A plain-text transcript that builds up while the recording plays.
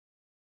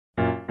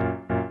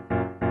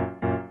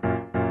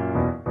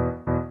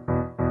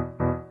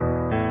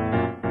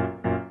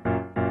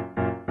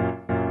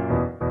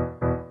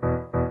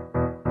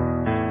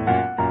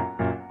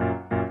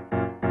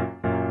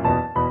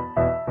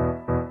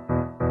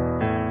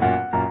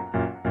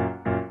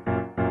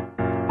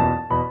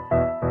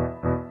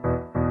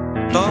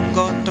Lord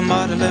God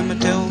Almighty, let me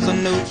tell the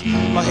news.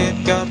 My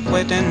head got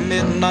wet in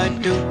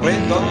midnight dew.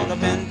 Great God, I've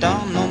been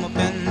down on my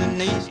bending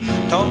knees,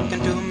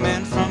 talking to a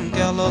man from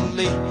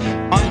Galilee.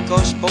 My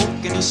God spoke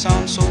and he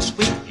sounded so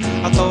sweet.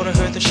 I thought I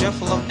heard the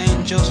shuffle of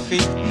angels'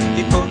 feet.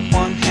 He put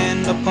one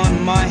hand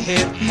upon my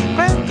head.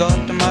 Great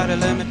God Almighty,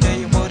 let me tell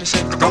you what he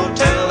said. Go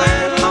tell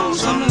that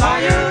lonesome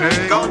liar,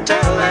 go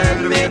tell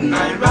that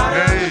midnight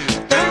rider,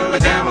 tell the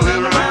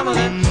gambling,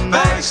 rambling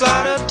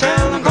backslider,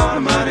 tell him God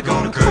Almighty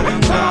gonna cut him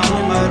down.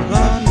 You might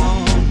run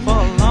on for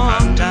a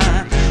long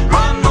time,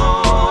 run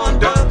on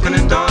ducking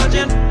and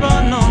dodging,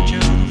 run on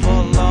shooting for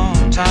a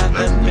long time.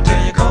 Let me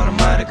tell you, God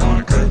Almighty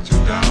gonna cut you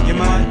down. You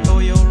might throw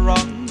your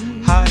rock,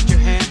 hide your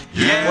hand,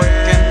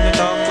 work in the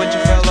dark with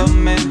your fellow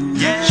man.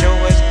 Show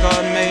as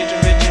God made you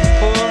rich and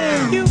poor,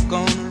 you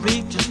gonna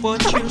reap just what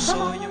you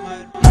sow. You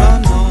might